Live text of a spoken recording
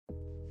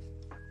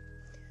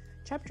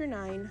Chapter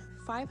 9,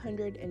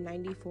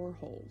 594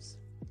 Holes.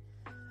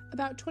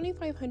 About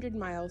 2,500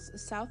 miles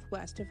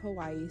southwest of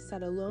Hawaii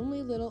sat a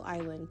lonely little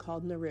island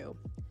called Nauru.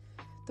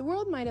 The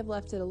world might have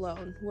left it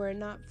alone were it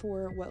not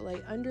for what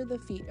lay under the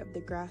feet of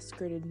the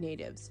grass-skirted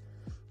natives: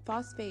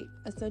 phosphate,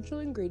 essential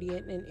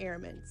ingredient in air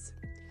mints.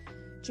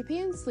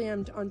 Japan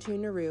slammed onto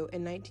Nauru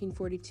in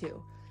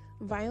 1942,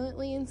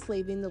 violently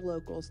enslaving the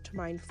locals to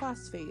mine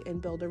phosphate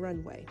and build a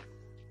runway.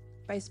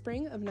 By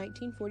spring of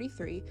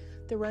 1943,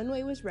 the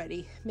runway was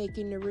ready,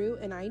 making Nauru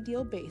an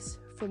ideal base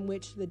from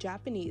which the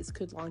Japanese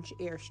could launch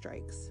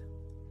airstrikes.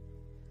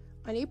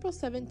 On April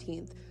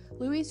 17th,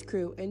 Louie's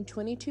crew and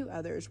 22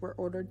 others were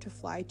ordered to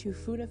fly to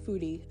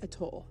Funafuti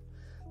Atoll,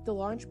 the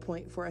launch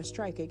point for a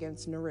strike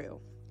against Nauru.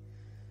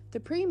 The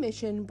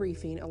pre-mission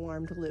briefing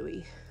alarmed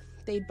Louie.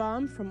 They'd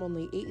bombed from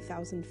only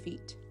 8,000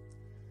 feet.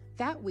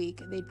 That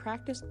week, they'd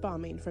practiced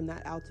bombing from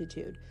that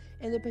altitude,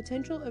 and the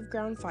potential of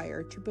ground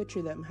fire to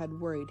butcher them had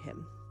worried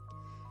him.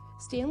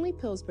 Stanley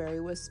Pillsbury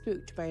was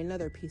spooked by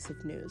another piece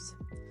of news.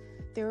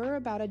 There were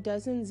about a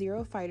dozen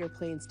Zero fighter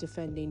planes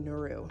defending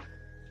Nauru.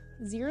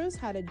 Zeros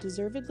had a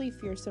deservedly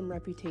fearsome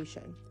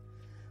reputation.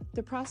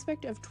 The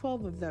prospect of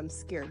 12 of them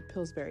scared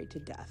Pillsbury to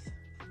death.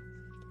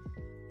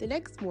 The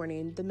next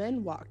morning, the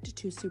men walked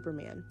to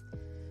Superman.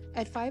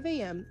 At 5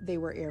 a.m., they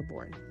were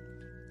airborne.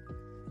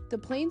 The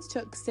planes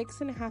took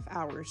 6.5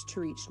 hours to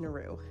reach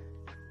Nauru.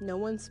 No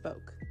one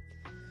spoke.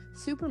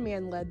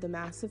 Superman led the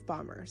massive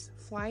bombers,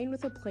 flying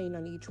with a plane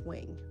on each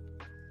wing.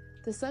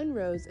 The sun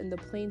rose and the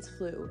planes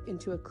flew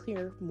into a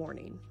clear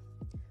morning.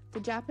 The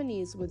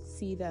Japanese would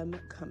see them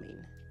coming.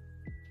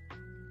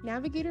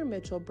 Navigator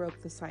Mitchell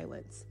broke the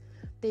silence.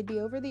 They'd be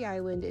over the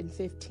island in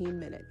 15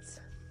 minutes.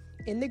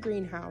 In the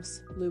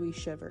greenhouse, Louie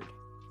shivered.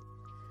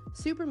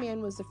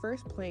 Superman was the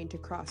first plane to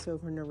cross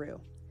over Nauru.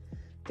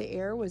 The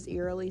air was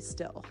eerily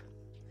still.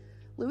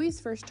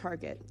 Louie's first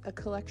target, a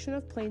collection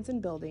of planes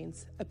and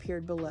buildings,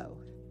 appeared below.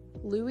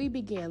 Louie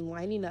began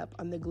lining up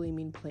on the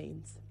gleaming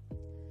planes.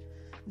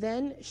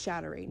 Then,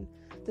 shattering,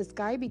 the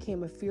sky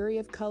became a fury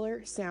of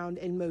color, sound,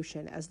 and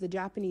motion as the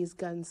Japanese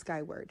gunned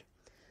skyward.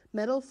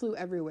 Metal flew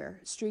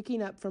everywhere,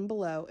 streaking up from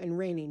below and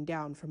raining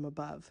down from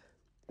above.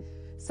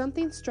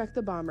 Something struck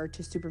the bomber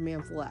to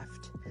Superman's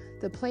left.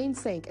 The plane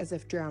sank as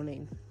if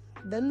drowning.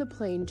 Then the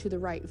plane to the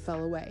right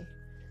fell away.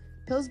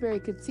 Pillsbury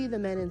could see the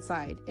men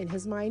inside, and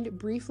his mind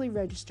briefly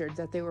registered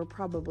that they were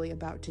probably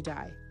about to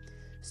die.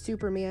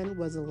 Superman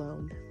was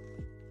alone.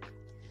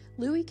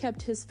 Louie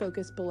kept his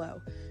focus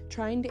below,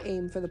 trying to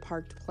aim for the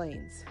parked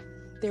planes.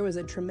 There was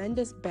a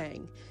tremendous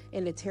bang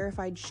and a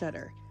terrified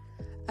shudder.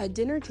 A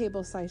dinner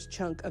table-sized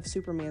chunk of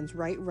Superman's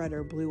right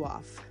rudder blew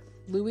off.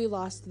 Louie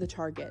lost the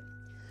target.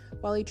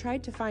 While he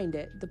tried to find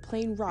it, the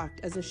plane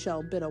rocked as a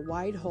shell bit a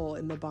wide hole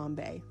in the bomb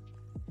bay.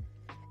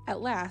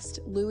 At last,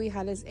 Louie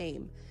had his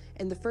aim,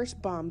 and the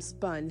first bombs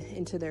spun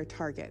into their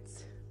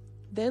targets.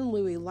 Then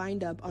Louie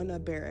lined up on a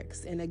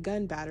barracks and a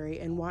gun battery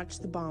and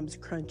watched the bombs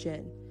crunch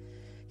in.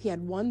 He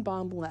had one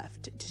bomb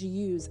left to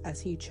use as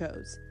he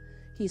chose.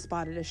 He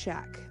spotted a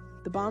shack.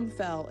 The bomb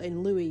fell,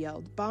 and Louie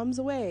yelled, "Bombs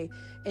away!"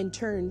 and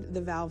turned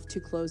the valve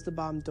to close the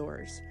bomb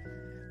doors.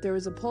 There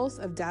was a pulse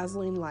of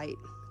dazzling light.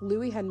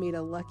 Louie had made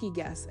a lucky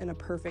guess and a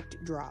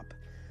perfect drop.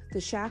 The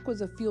shack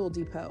was a fuel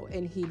depot,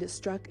 and he'd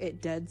struck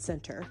it dead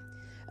center.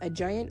 A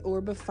giant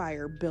orb of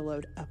fire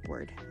billowed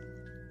upward.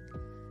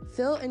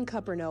 Phil and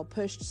Cuppernell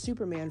pushed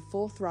Superman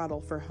full throttle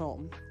for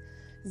home.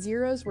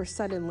 Zeros were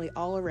suddenly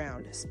all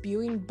around,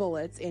 spewing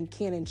bullets and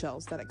cannon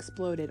shells that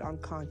exploded on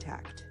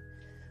contact.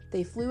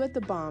 They flew at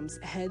the bombs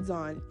heads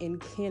on, in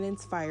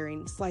cannons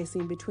firing,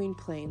 slicing between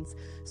planes,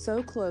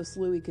 so close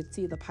Louie could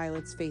see the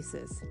pilots'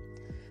 faces.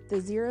 The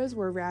Zeros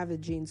were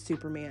ravaging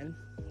Superman.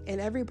 In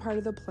every part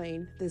of the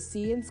plane, the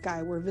sea and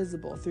sky were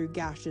visible through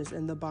gashes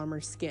in the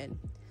bomber's skin.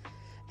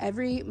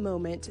 Every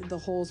moment, the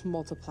holes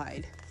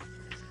multiplied.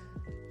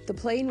 The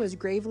plane was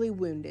gravely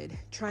wounded,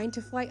 trying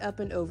to fly up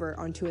and over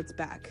onto its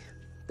back.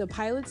 The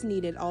pilots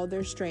needed all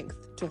their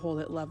strength to hold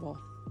it level.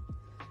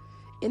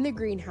 In the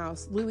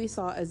greenhouse, Louie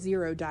saw a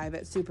Zero dive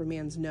at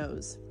Superman's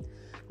nose.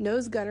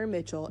 Nose gunner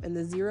Mitchell and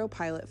the Zero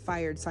pilot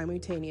fired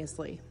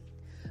simultaneously.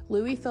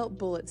 Louie felt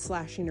bullets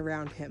slashing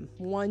around him,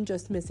 one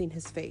just missing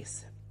his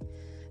face.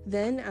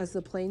 Then, as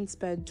the plane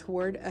sped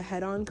toward a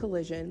head-on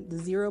collision, the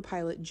Zero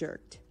pilot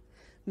jerked.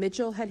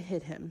 Mitchell had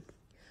hit him.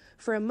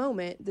 For a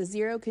moment, the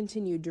Zero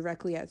continued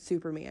directly at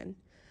Superman.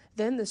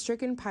 Then the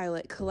stricken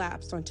pilot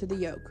collapsed onto the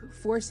yoke,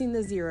 forcing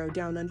the Zero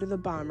down under the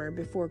bomber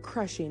before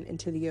crushing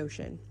into the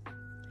ocean.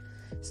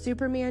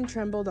 Superman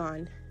trembled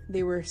on.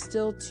 There were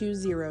still 2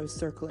 Zeros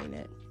circling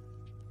it.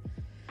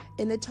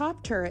 In the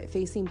top turret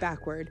facing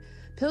backward,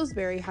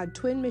 Pillsbury had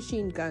twin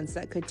machine guns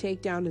that could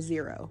take down a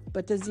Zero,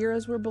 but the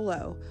Zeros were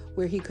below,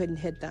 where he couldn't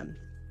hit them.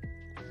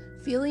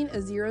 Feeling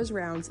a Zero's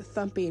rounds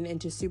thumping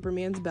into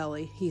Superman's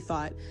belly, he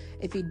thought,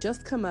 if he'd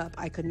just come up,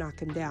 I could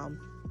knock him down.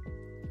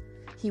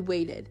 He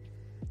waited.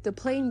 The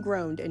plane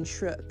groaned and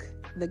shook.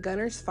 The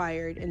gunners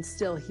fired, and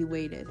still he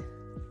waited.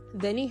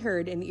 Then he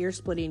heard an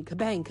ear-splitting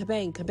kabang,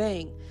 kabang,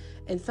 kabang,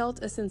 and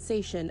felt a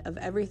sensation of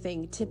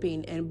everything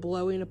tipping and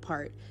blowing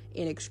apart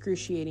in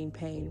excruciating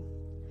pain.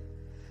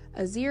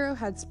 A Zero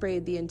had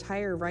sprayed the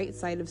entire right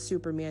side of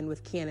Superman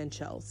with cannon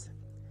shells.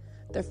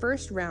 The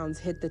first rounds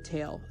hit the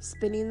tail,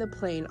 spinning the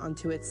plane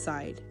onto its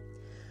side.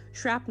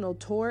 Shrapnel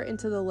tore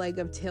into the leg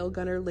of tail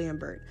gunner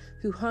Lambert,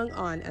 who hung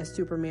on as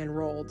Superman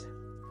rolled.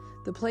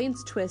 The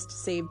plane's twist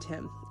saved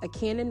him. A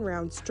cannon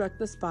round struck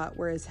the spot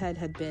where his head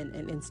had been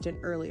an instant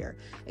earlier,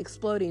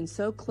 exploding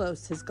so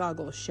close his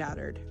goggles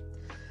shattered.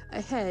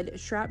 Ahead,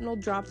 shrapnel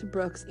dropped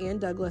Brooks and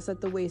Douglas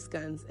at the waist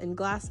guns and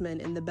Glassman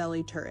in the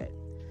belly turret.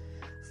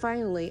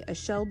 Finally, a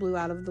shell blew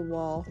out of the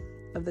wall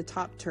of the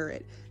top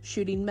turret,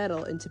 shooting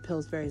metal into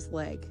Pillsbury's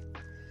leg.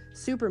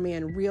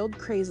 Superman reeled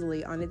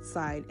crazily on its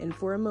side and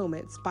for a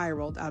moment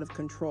spiraled out of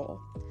control.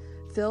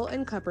 Phil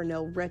and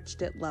Cuppernill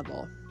wrenched it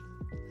level.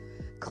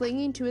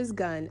 Clinging to his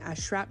gun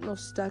as shrapnel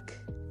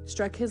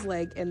struck his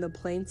leg and the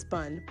plane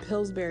spun,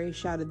 Pillsbury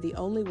shouted the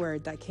only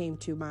word that came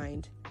to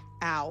mind: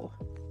 "Ow!"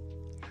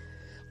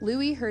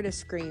 Louie heard a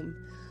scream.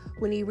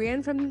 When he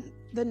ran from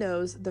the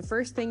nose, the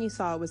first thing he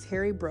saw was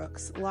Harry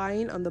Brooks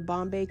lying on the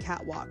Bombay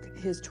catwalk,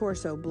 his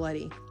torso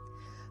bloody.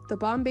 The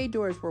Bombay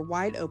doors were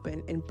wide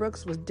open and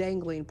Brooks was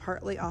dangling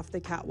partly off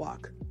the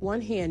catwalk, one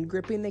hand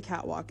gripping the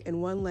catwalk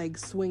and one leg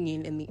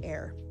swinging in the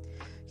air.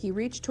 He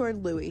reached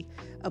toward Louie,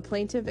 a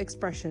plaintive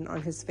expression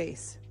on his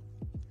face.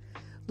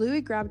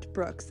 Louie grabbed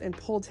Brooks and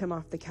pulled him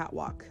off the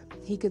catwalk.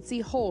 He could see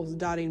holes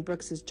dotting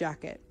Brooks's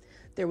jacket.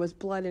 There was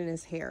blood in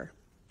his hair.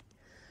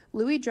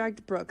 Louie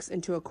dragged Brooks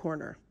into a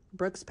corner.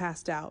 Brooks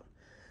passed out.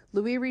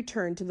 Louie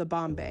returned to the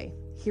Bombay.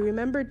 He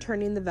remembered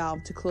turning the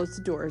valve to close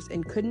the doors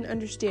and couldn't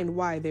understand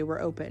why they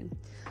were open.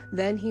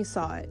 Then he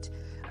saw it.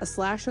 A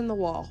slash in the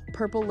wall,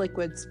 purple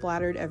liquid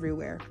splattered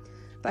everywhere.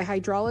 The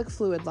hydraulic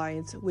fluid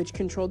lines, which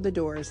controlled the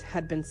doors,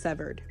 had been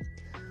severed.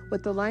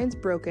 With the lines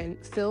broken,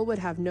 Phil would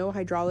have no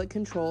hydraulic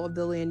control of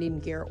the landing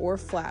gear or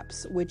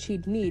flaps, which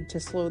he'd need to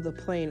slow the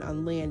plane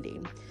on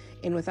landing.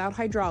 And without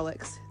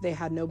hydraulics, they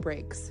had no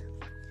brakes.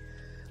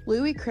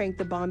 Louie cranked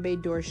the Bombay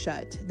door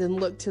shut, then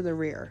looked to the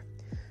rear.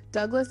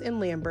 Douglas and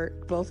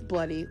Lambert, both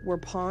bloody, were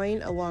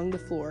pawing along the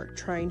floor,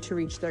 trying to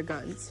reach their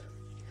guns.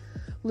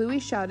 Louie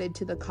shouted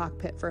to the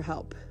cockpit for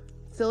help.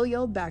 Phil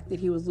yelled back that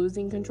he was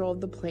losing control of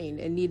the plane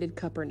and needed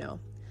Cuppernill.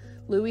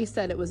 Louie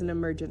said it was an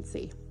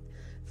emergency.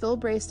 Phil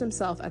braced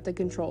himself at the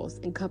controls,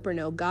 and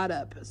Cuppernill got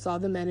up, saw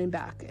the men in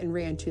back, and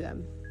ran to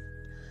them.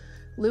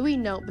 Louie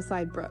knelt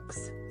beside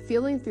Brooks.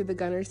 Feeling through the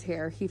gunner's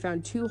hair, he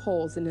found 2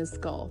 holes in his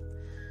skull.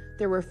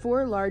 There were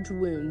 4 large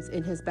wounds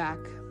in his back.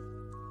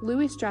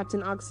 Louie strapped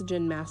an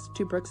oxygen mask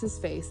to Brooks's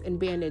face and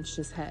bandaged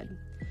his head.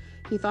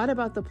 He thought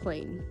about the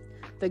plane.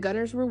 The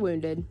gunners were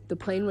wounded, the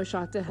plane was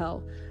shot to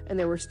hell, and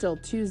there were still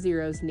 2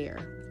 Zeros near.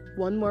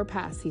 One more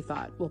pass, he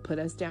thought, will put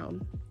us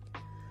down.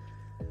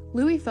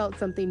 Louie felt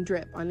something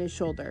drip on his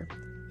shoulder.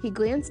 He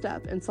glanced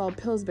up and saw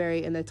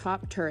Pillsbury in the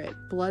top turret,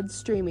 blood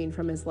streaming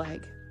from his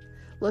leg.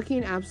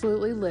 Looking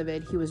absolutely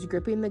livid, he was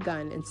gripping the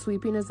gun and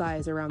sweeping his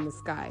eyes around the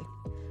sky.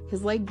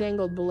 His leg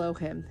dangled below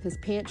him, his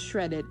pants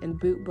shredded and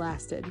boot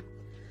blasted.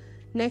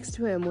 Next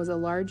to him was a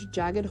large,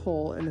 jagged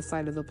hole in the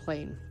side of the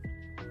plane.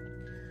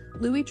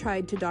 Louie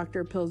tried to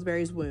doctor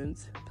Pillsbury's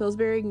wounds.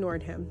 Pillsbury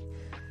ignored him.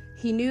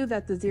 He knew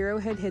that the Zero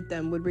had hit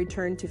them would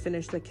return to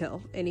finish the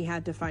kill, and he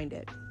had to find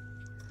it.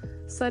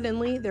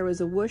 Suddenly, there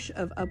was a whoosh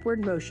of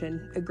upward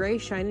motion, a gray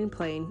shining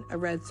plane, a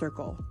red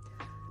circle.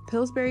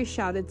 Pillsbury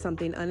shouted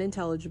something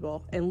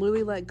unintelligible, and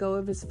Louie let go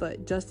of his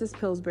foot just as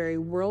Pillsbury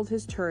whirled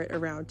his turret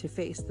around to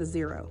face the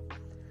Zero.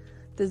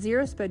 The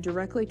Zero sped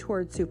directly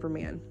toward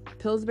Superman.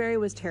 Pillsbury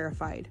was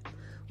terrified.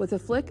 With a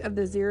flick of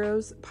the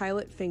Zero's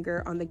pilot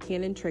finger on the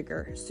cannon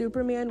trigger,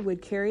 Superman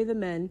would carry the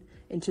men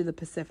into the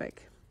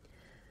Pacific.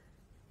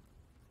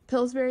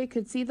 Pillsbury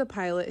could see the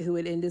pilot who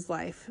would end his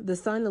life, the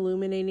sun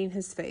illuminating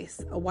his face,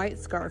 a white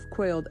scarf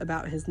coiled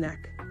about his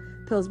neck.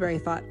 Pillsbury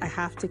thought, I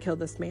have to kill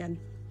this man.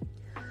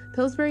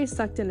 Pillsbury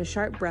sucked in a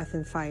sharp breath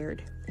and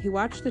fired. He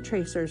watched the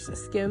tracers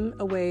skim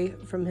away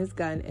from his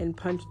gun and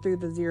punch through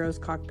the Zero's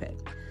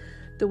cockpit.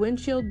 The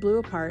windshield blew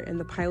apart and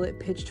the pilot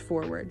pitched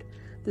forward.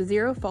 The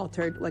Zero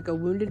faltered like a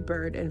wounded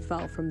bird and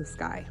fell from the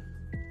sky.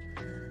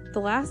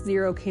 The last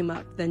Zero came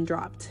up, then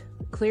dropped.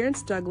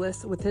 Clarence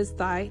Douglas, with his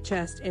thigh,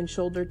 chest, and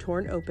shoulder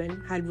torn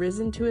open, had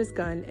risen to his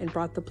gun and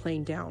brought the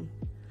plane down.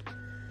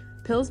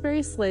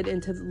 Pillsbury slid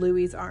into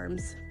Louie's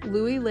arms.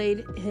 Louie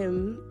laid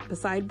him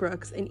beside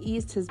Brooks and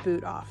eased his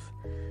boot off.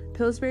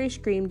 Pillsbury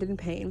screamed in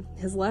pain.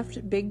 His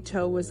left big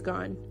toe was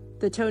gone.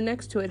 The toe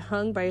next to it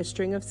hung by a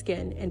string of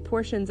skin, and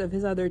portions of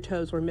his other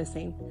toes were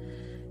missing.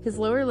 His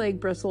lower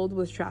leg bristled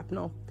with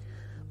shrapnel.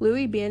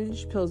 Louie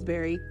bandaged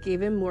Pillsbury,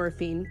 gave him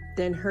morphine,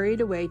 then hurried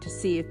away to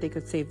see if they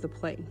could save the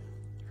plane.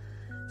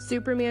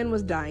 Superman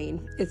was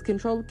dying. Its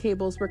control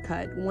cables were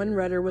cut, one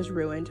rudder was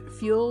ruined,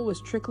 fuel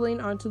was trickling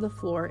onto the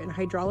floor, and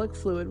hydraulic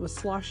fluid was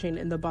sloshing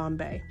in the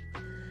Bombay.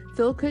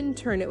 Phil couldn't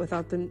turn it with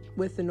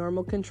the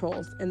normal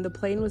controls, and the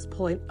plane was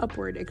pulling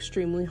upward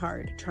extremely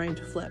hard, trying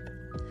to flip.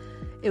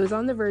 It was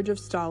on the verge of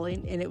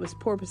stalling, and it was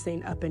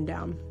porpoising up and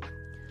down.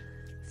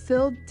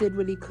 Phil did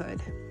what he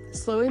could.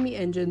 Slowing the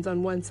engines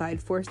on one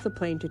side forced the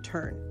plane to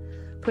turn.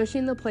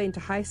 Pushing the plane to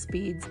high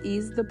speeds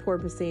eased the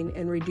porpoising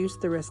and reduced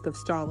the risk of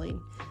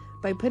stalling.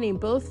 By putting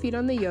both feet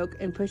on the yoke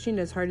and pushing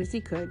as hard as he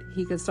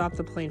could stop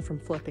the plane from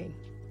flipping.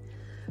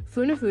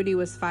 Funafuti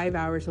was 5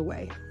 hours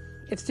away.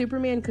 If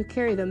Superman could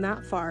carry them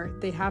that far,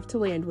 they'd have to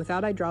land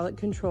without hydraulic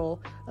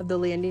control of the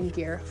landing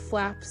gear,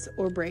 flaps,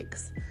 or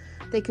brakes.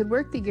 They could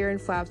work the gear and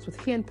flaps with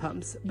hand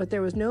pumps, but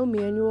there was no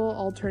manual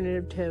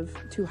alternative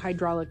to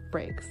hydraulic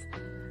brakes.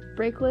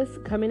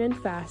 Brakeless, coming in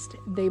fast,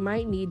 they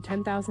might need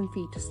 10,000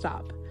 feet to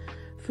stop.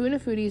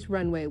 Funafuti's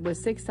runway was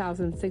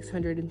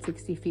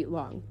 6,660 feet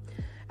long.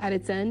 At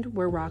its end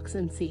were rocks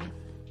and sea.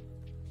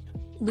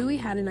 Louie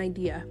had an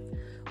idea.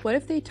 What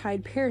if they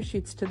tied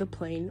parachutes to the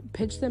plane,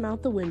 pitched them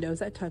out the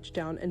windows at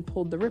touchdown, and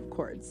pulled the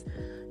ripcords?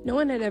 No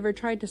one had ever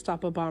tried to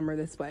stop a bomber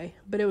this way,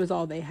 but it was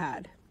all they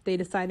had. They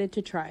decided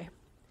to try.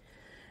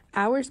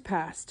 Hours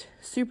passed.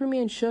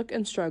 Superman shook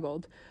and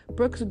struggled.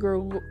 Brooks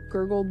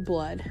gurgled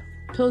blood.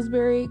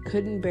 Pillsbury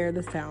couldn't bear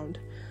the sound.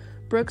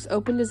 Brooks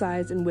opened his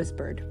eyes and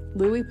whispered.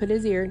 Louie put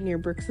his ear near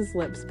Brooks's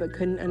lips but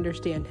couldn't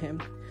understand him.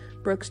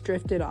 Brooks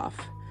drifted off.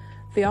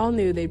 They all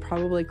knew they'd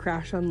probably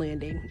crash on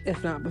landing,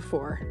 if not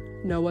before.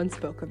 No one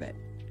spoke of it.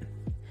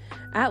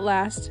 At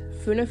last,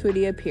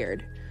 Funafuti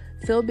appeared.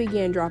 Phil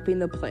began dropping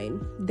the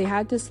plane. They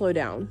had to slow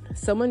down.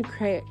 Someone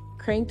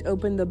cranked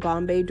open the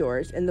bomb bay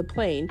doors, and the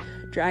plane,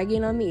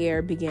 dragging on the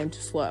air, began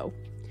to slow.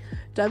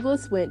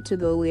 Douglas went to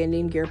the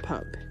landing gear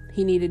pump.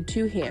 He needed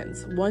 2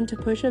 hands, one to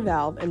push a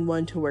valve and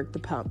one to work the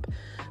pump,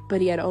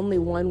 but he had only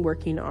one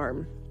working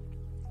arm.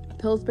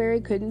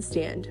 Pillsbury couldn't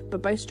stand,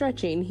 but by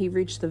stretching, he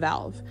reached the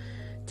valve.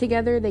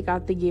 Together, they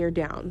got the gear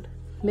down.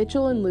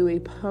 Mitchell and Louie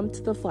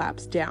pumped the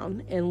flaps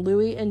down, and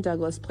Louie and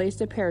Douglas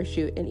placed a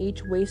parachute in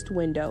each waist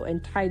window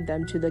and tied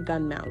them to the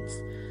gun mounts.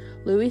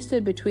 Louie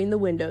stood between the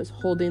windows,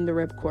 holding the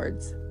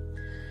ripcords.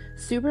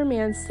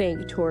 Superman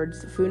sank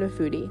towards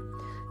Funafuti.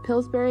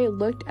 Pillsbury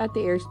looked at the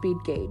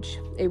airspeed gauge.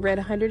 It read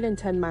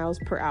 110 miles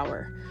per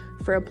hour.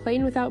 For a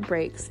plane without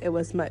brakes, it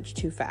was much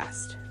too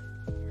fast.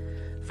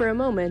 For a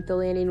moment, the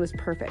landing was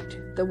perfect,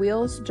 the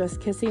wheels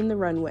just kissing the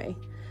runway.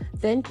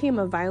 Then came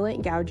a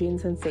violent gouging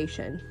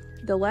sensation.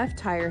 The left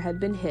tire had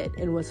been hit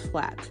and was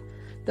flat.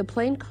 The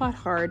plane caught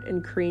hard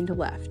and careened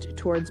left,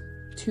 towards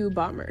 2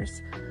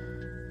 bombers.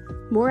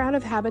 More out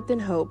of habit than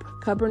hope,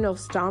 Cumbernauld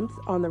stomped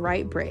on the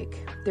right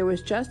brake. There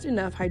was just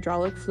enough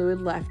hydraulic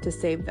fluid left to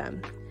save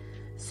them.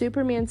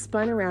 Superman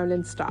spun around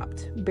and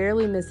stopped,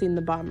 barely missing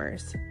the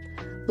bombers.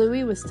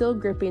 Louie was still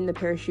gripping the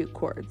parachute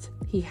cords.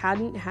 He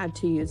hadn't had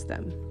to use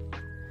them.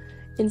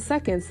 In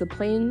seconds, the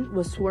plane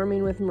was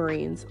swarming with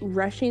Marines,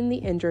 rushing the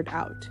injured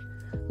out.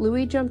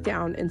 Louie jumped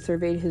down and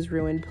surveyed his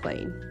ruined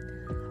plane.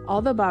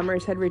 All the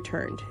bombers had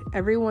returned,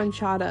 everyone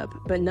shot up,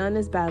 but none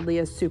as badly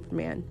as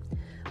Superman.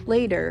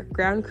 Later,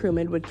 ground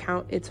crewmen would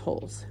count its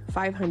holes,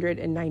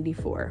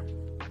 594.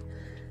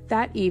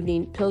 That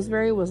evening,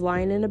 Pillsbury was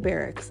lying in a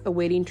barracks,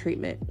 awaiting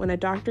treatment, when a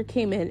doctor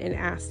came in and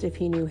asked if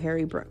he knew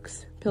Harry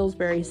Brooks.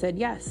 Pillsbury said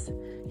yes.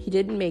 He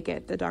didn't make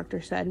it, the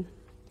doctor said.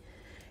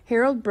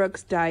 Harold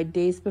Brooks died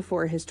days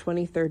before his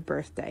 23rd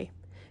birthday.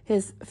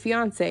 His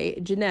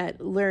fiancée,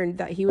 Jeanette, learned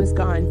that he was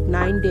gone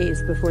 9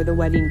 days before the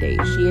wedding date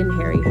she and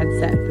Harry had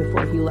set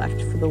before he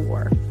left for the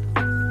war.